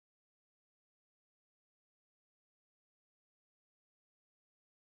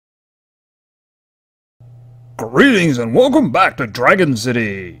Greetings and welcome back to Dragon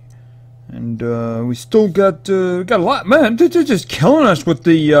City. And we still got a lot, man. They're just killing us with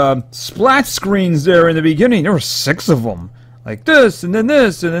the splash screens there in the beginning. There were 6 of them, like this, and then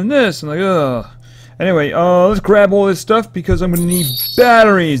this, and then this, and like ugh. Anyway, let's grab all this stuff because I'm gonna need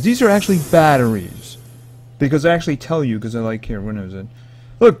batteries. These are actually batteries because I actually tell you because I like here. When is it?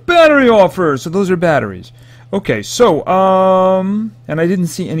 Look, battery offers. So those are batteries. Okay, so and I didn't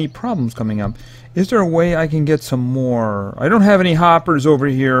see any problems coming up. Is there a way I can get some more? I don't have any hoppers over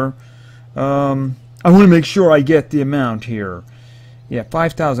here. I want to make sure I get the amount here. Yeah,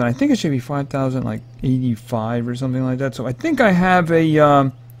 5,000. I think it should be 5,000, like 85 or something like that. So I think I have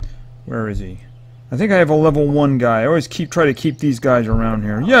a, where is he? I think I have a level 1 guy. I always try to keep these guys around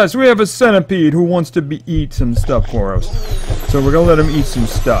here. Yes, we have a centipede who wants to eat some stuff for us. So we're going to let him eat some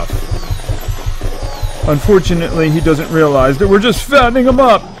stuff. Unfortunately, he doesn't realize that we're just fattening him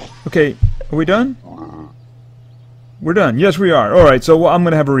up. Okay, are we done? We're done. Yes, we are. Alright, so I'm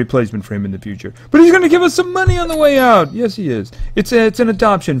going to have a replacement for him in the future. But he's going to give us some money on the way out. Yes, he is. It's an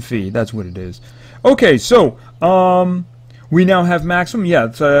adoption fee. That's what it is. Okay, so, we now have maximum. Yeah,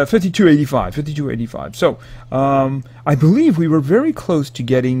 it's 5285. 5285. So, I believe we were very close to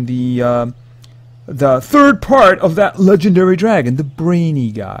getting the third part of that legendary dragon, the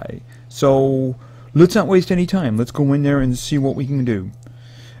brainy guy. So, let's not waste any time. Let's go in there and see what we can do.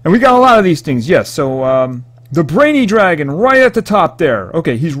 And we got a lot of these things, yes. So, the brainy dragon right at the top there.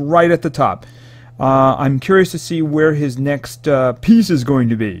 Okay, he's right at the top. I'm curious to see where his next piece is going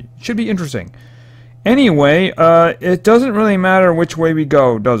to be. Should be interesting. Anyway, it doesn't really matter which way we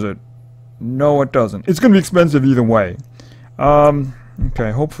go, does it? No, it doesn't. It's going to be expensive either way.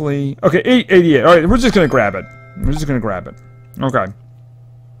 Okay, hopefully... Okay, 888. Alright, we're just going to grab it. We're just going to grab it. Okay.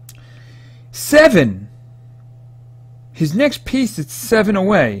 7! His next piece is 7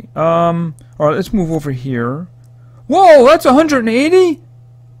 away. Alright, let's move over here. Whoa, that's 180?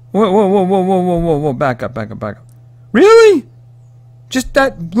 Whoa, back up. Really? Just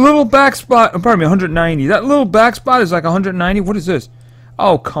that little back spot, pardon me, 190. That little back spot is like 190? What is this?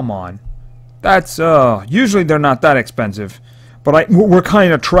 Oh, come on. That's, usually they're not that expensive. But we're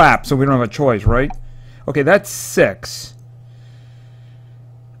kind of trapped, so we don't have a choice, right? Okay, that's 6.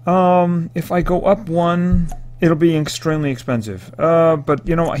 If I go up 1... it'll be extremely expensive. But,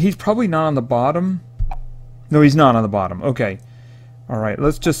 you know, he's probably not on the bottom. No, he's not on the bottom. Okay. Alright,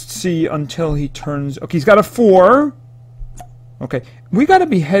 let's just see until he turns... Okay, he's got a 4. Okay. We gotta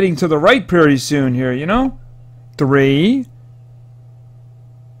be heading to the right pretty soon here, you know? 3.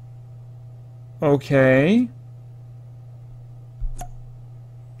 Okay.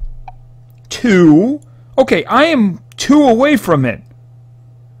 2. Okay, I am 2 away from it.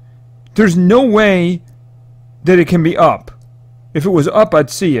 There's no way... that it can be up. If it was up, I'd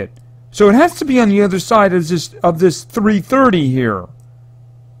see it. So it has to be on the other side of this 330 here.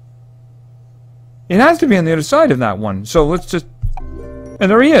 It has to be on the other side of that one. So let's just...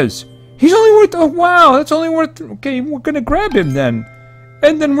 And there he is. He's only worth... Oh, wow, that's only worth... Okay, we're going to grab him then.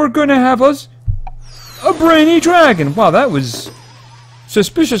 And then we're going to have us a brainy dragon. Wow, that was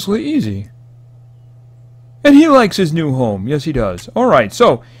suspiciously easy. And he likes his new home. Yes, he does. Alright,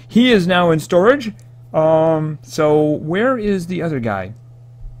 so he is now in storage. So where is the other guy?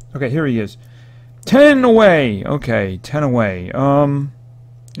 Okay, here he is. 10 away. Okay, 10 away.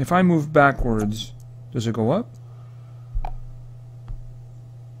 If I move backwards, does it go up?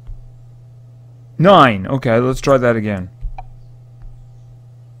 9. Okay, let's try that again.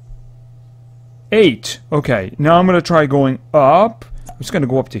 8. Okay, now I'm going to try going up. I'm just going to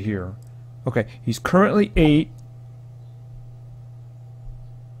go up to here. Okay, he's currently 8.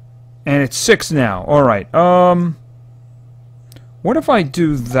 And it's 6 now. Alright, what if I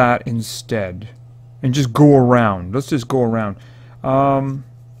do that instead? And just go around. Let's just go around.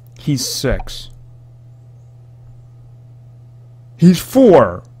 He's 6. He's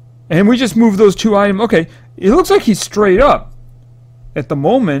 4. And we just move those 2 items. Okay, it looks like he's straight up. At the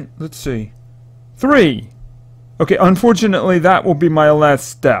moment, let's see. 3. Okay, unfortunately, that will be my last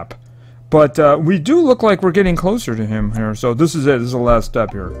step. But, we do look like we're getting closer to him here. So this is it. This is the last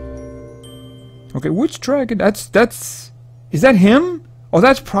step here. Okay, which dragon? Is that him? Oh,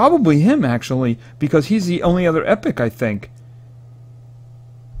 that's probably him, actually, because he's the only other epic, I think.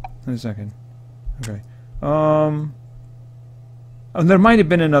 Wait a second. Okay. Oh, there might have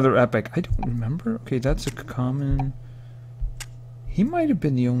been another epic. I don't remember. Okay, that's a common... He might have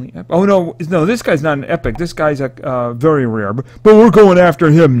been the only epic. Oh, no, this guy's not an epic. This guy's a very rare. But we're going after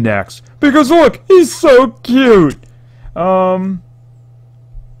him next. Because, look, he's so cute!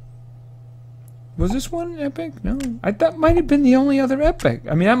 Was this one epic? No. That might have been the only other epic.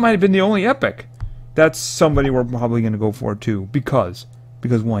 I mean, that might have been the only epic. That's somebody we're probably going to go for too. Because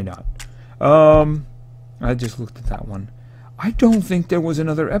why not? I just looked at that one. I don't think there was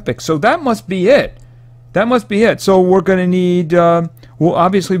another epic. So that must be it. That must be it. So we're going to need... well,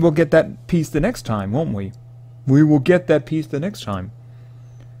 obviously we'll get that piece the next time, won't we? We will get that piece the next time.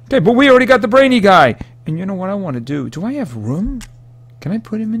 Okay, but we already got the brainy guy. And you know what I want to do? Do I have room? Can I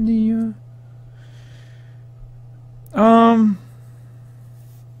put him in the...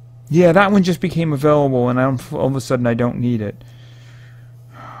 Yeah, that one just became available, and all of a sudden I don't need it.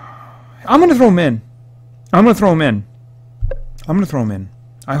 I'm going to throw him in. I'm going to throw him in. I'm going to throw him in.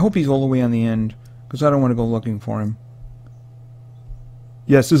 I hope he's all the way on the end, because I don't want to go looking for him.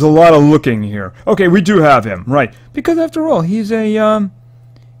 Yes, there's a lot of looking here. Okay, we do have him, right. Because after all, he's a,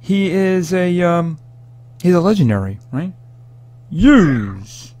 he's a legendary, right?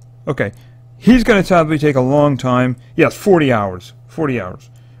 Use. Okay. He's going to probably take a long time. Yes, 40 hours. 40 hours.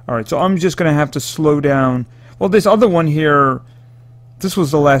 Alright, so I'm just going to have to slow down. Well, this other one here, this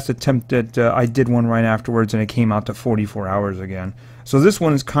was the last attempt that I did one right afterwards, and it came out to 44 hours again. So this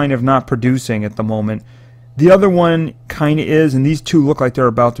one is kind of not producing at the moment. The other one kind of is, and these two look like they're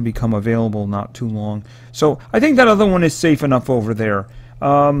about to become available not too long. So I think that other one is safe enough over there.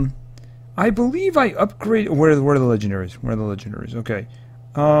 I believe I upgraded... Where are the legendaries? Where are the legendaries? Okay.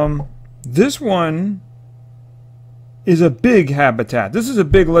 This one is a big habitat. This is a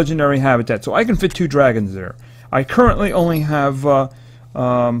big legendary habitat, so I can fit 2 dragons there. I currently only have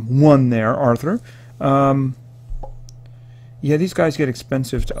one there, Arthur. Yeah, these guys get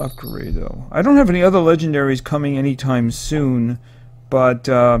expensive to upgrade, though. I don't have any other legendaries coming anytime soon, but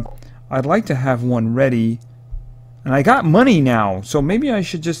I'd like to have one ready. And I got money now, so maybe I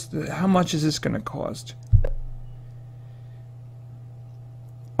should just... How much is this going to cost?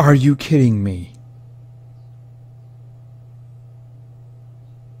 Are you kidding me?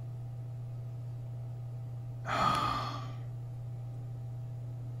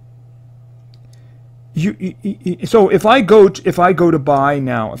 So if I go to buy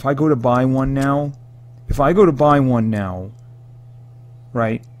now, if I go to buy one now,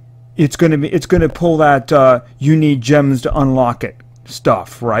 right? It's gonna pull that you need gems to unlock it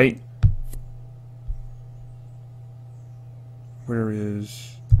stuff, right? Where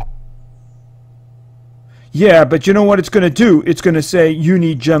is? Yeah, but you know what it's gonna do? It's gonna say you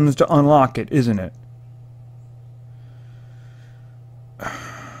need gems to unlock it, isn't it?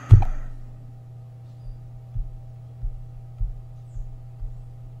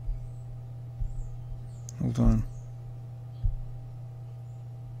 Hold on.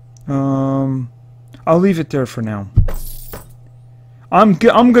 I'll leave it there for now. I'm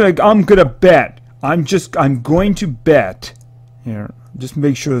gonna bet. I'm going to bet. Here, just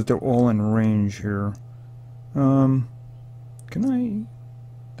make sure that they're all in range here. Can I?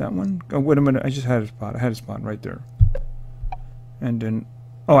 That one? Oh, wait a minute. I just had a spot. I had a spot right there. And then,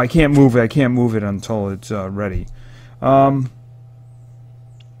 oh, I can't move it. I can't move it until it's ready. I'm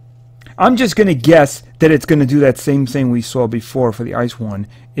just going to guess that it's going to do that same thing we saw before for the ice one,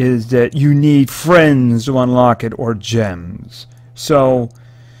 is that you need friends to unlock it or gems. So,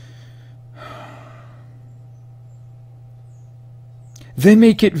 they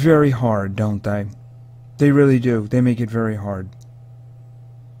make it very hard, don't they? They really do. They make it very hard.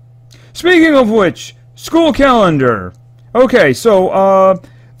 Speaking of which, school calendar. Okay, so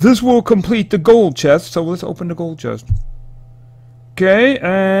this will complete the gold chest, so let's open the gold chest. Okay,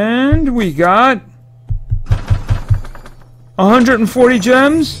 and we got 140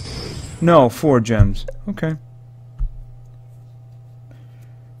 gems? No, 4 gems. Okay.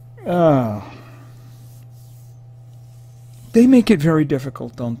 They make it very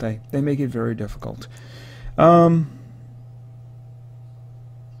difficult, don't they? They make it very difficult.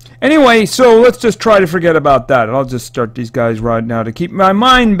 Anyway, so let's just try to forget about that. I'll just start these guys right now to keep my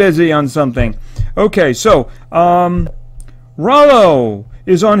mind busy on something. Okay, so, Rollo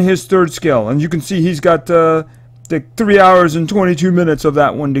is on his 3rd skill, and you can see he's got the 3 hours and 22 minutes of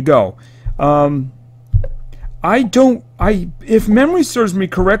that one to go. If memory serves me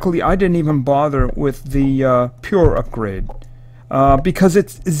correctly, I didn't even bother with the pure upgrade, because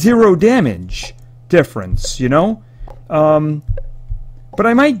it's 0 damage difference, you know? But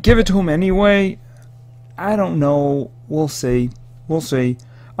I might give it to him anyway. I don't know. We'll see. We'll see.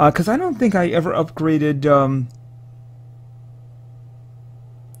 Because I don't think I ever upgraded,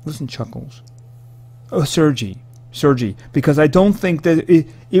 listen, Chuckles. Oh, Sergi. Because I don't think that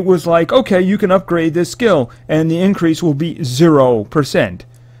it was like, okay, you can upgrade this skill, and the increase will be 0%.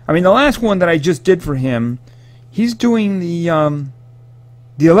 I mean, the last one that I just did for him, he's doing the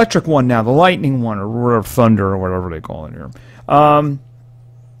electric one now, the lightning one, or thunder, or whatever they call it here.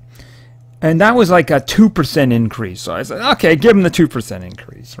 And that was like a 2% increase. So I said, okay, give him the 2%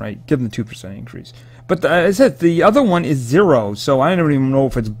 increase, right? Give him the 2% increase. But I said the other one is 0, so I don't even know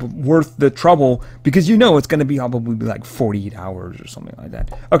if it's worth the trouble, because you know it's going to be probably like 48 hours or something like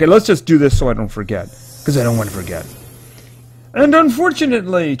that. Okay, let's just do this so I don't forget, because I don't want to forget. And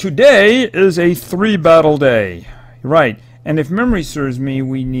unfortunately, today is a 3-battle day. Right, and if memory serves me,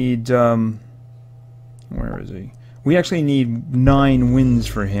 we need, where is he? We actually need 9 wins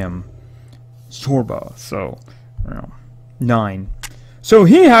for him. Zorba, so, well, 9. So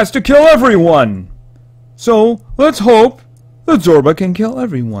he has to kill everyone! So, let's hope that Zorba can kill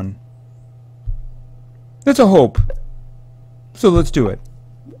everyone. It's a hope. So let's do it.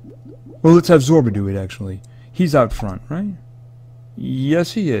 Well, let's have Zorba do it, actually. He's out front, right?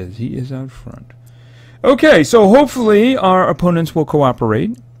 Yes, he is. He is out front. Okay, so hopefully our opponents will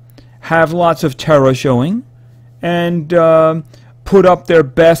cooperate, have lots of terror showing, and put up their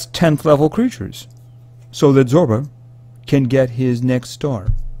best 10th level creatures, so that Zorba can get his next star.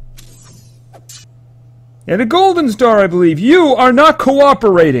 And a golden star, I believe. You are not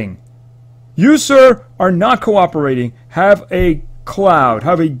cooperating. You, sir, are not cooperating. Have a cloud.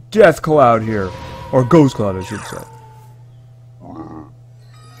 Have a death cloud here. Or ghost cloud, I should say.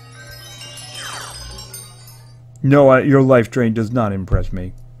 No, your life drain does not impress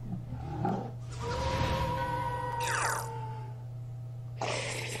me.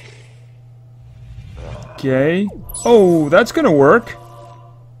 Okay. Oh, that's gonna work.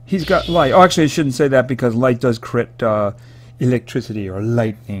 He's got light. Oh, actually, I shouldn't say that because light does crit electricity or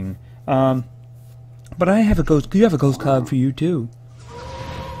lightning. But I have a ghost. You have a ghost cloud for you too.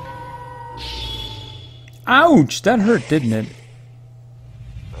 Ouch! That hurt, didn't it?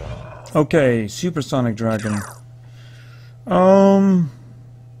 Okay, supersonic dragon. Alright,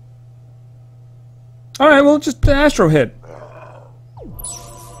 well, just the astro hit.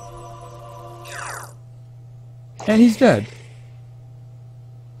 And he's dead.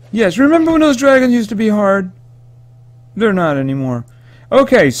 Yes, remember when those dragons used to be hard? They're not anymore.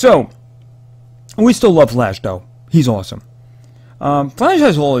 Okay, so we still love Flash, though. He's awesome. Flash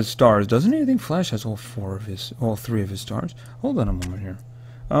has all his stars, doesn't he? I think Flash has all 3 of his stars. Hold on a moment here.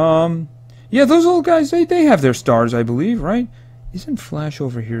 Yeah, those old guys, they have their stars, I believe, right? Isn't Flash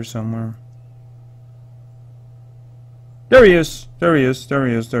over here somewhere? There he is. There he is. There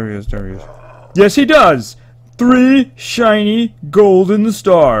he is. There he is. There he is. Yes, he does. 3 shiny golden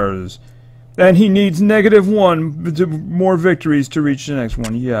stars. And he needs -1 more victories to reach the next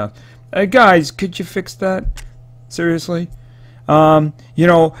one. Yeah. Guys, could you fix that? Seriously? You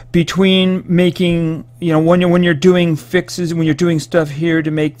know, between making, you know, when you're doing fixes, when you're doing stuff here to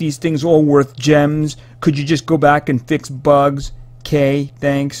make these things all worth gems, could you just go back and fix bugs? Okay,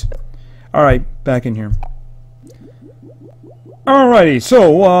 thanks. Alright, back in here. Alrighty,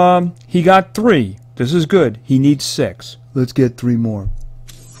 so, he got 3. This is good. He needs 6. Let's get 3 more.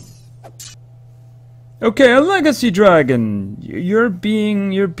 Okay, a legacy dragon. You're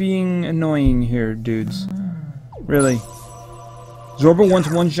being annoying here, dudes. Really. Zorba wants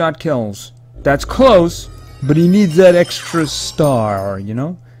 1-shot kills. That's close, but he needs that extra star, you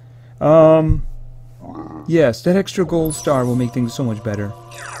know? Yes, that extra gold star will make things so much better.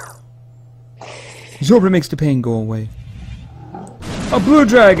 Zorba makes the pain go away. A blue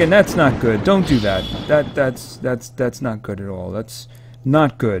dragon, that's not good. Don't do that. That's not good at all. That's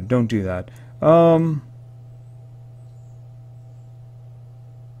not good. Don't do that.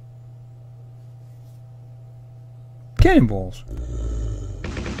 Cannonballs.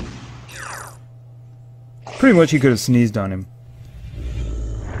 Pretty much he could have sneezed on him.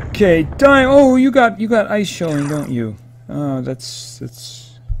 Okay, die. Oh, you got ice showing, don't you? Oh, that's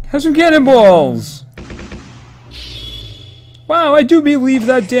have some cannonballs. Wow, I do believe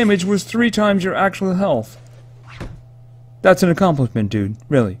that damage was 3 times your actual health. That's an accomplishment, dude.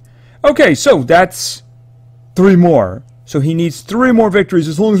 Really. Okay, so that's 3 more. So he needs 3 more victories.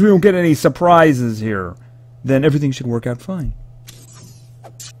 As long as we don't get any surprises here, then everything should work out fine.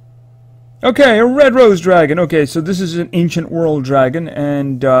 Okay, a red rose dragon. Okay, so this is an ancient world dragon,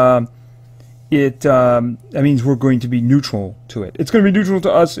 and that means we're going to be neutral to it. It's going to be neutral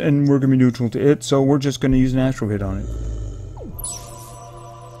to us, and we're going to be neutral to it, so we're just going to use an astro hit on it.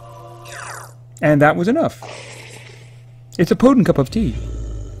 And that was enough. It's a potent cup of tea.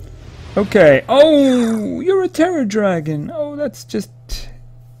 Okay. Oh, you're a terror dragon. Oh, that's just...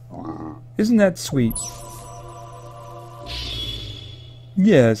 Isn't that sweet?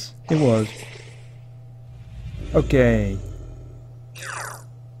 Yes, it was. Okay.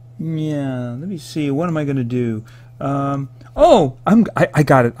 Yeah, let me see. What am I gonna do? Oh, I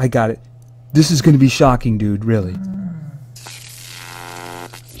got it. I got it. This is gonna be shocking, dude. Really.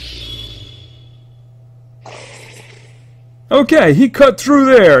 Okay, he cut through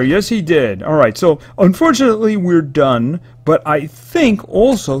there. Yes, he did. Alright, so unfortunately we're done. But I think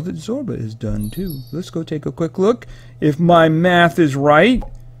also that Zorba is done too. Let's go take a quick look. If my math is right,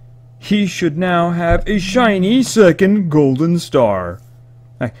 he should now have a shiny second golden star.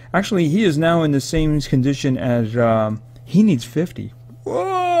 Actually, he is now in the same condition as... he needs 50.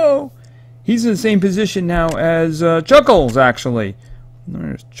 Whoa! He's in the same position now as Chuckles, actually.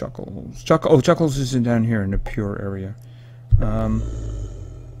 There's Chuckles. Chuckles isn't down here in the pure area.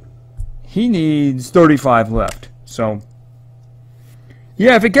 He needs 35 left. So,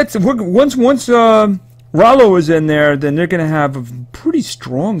 yeah, if it gets... Once Rollo is in there, then they're going to have a pretty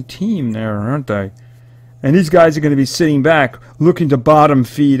strong team there, aren't they? And these guys are going to be sitting back, looking to bottom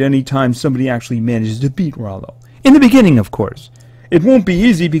feed anytime somebody actually manages to beat Rollo. In the beginning, of course. It won't be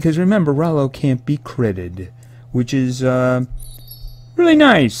easy because, remember, Rollo can't be critted, which is really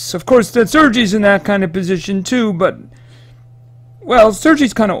nice. Of course, that Sergi's in that kind of position too, but... Well,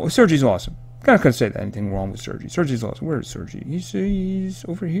 Sergi's awesome. I'm not going to say that anything wrong with Sergi. Sergi's awesome. Where is Sergi? He's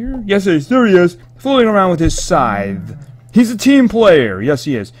over here? Yes, he is. There he is. Floating around with his scythe. He's a team player. Yes,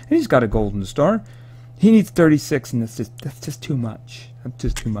 he is. And he's got a golden star. He needs 36, and that's just too much. That's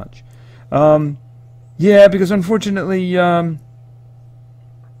just too much. Yeah, because unfortunately,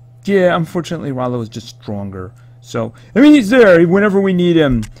 unfortunately, Rollo is just stronger. So, I mean, he's there whenever we need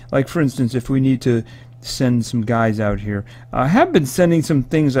him. Like, for instance, if we need to send some guys out here. I have been sending some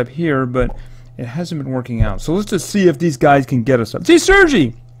things up here, but it hasn't been working out. So let's just see if these guys can get us up. See,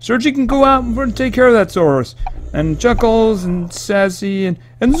 Sergi! Sergi can go out and take care of that Saurus. And Chuckles and Sassy and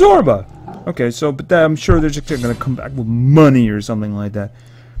Zorba. Okay, so, but I'm sure they're just going to come back with money or something like that.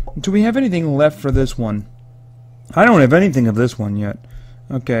 Do we have anything left for this one? I don't have anything of this one yet.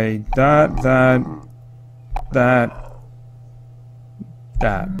 Okay, that.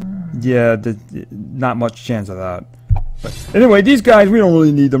 Yeah, not much chance of that. But anyway, these guys, we don't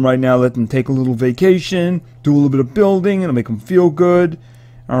really need them right now. Let them take a little vacation, do a little bit of building, it'll make them feel good.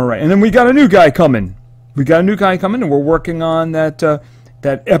 Alright, and then we got a new guy coming. We got a new guy coming, and we're working on that,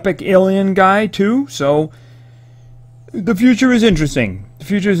 that epic alien guy, too. So, the future is interesting. The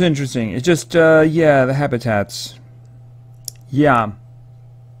future is interesting. It's just, yeah, the habitats. Yeah.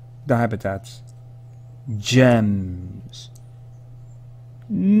 The habitats. Gems.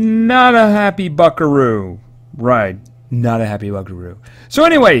 Not a happy buckaroo. Right. Not a happy buckaroo. So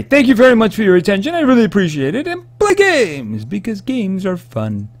anyway, thank you very much for your attention. I really appreciate it. And play games, because games are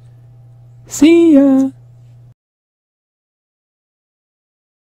fun. See ya!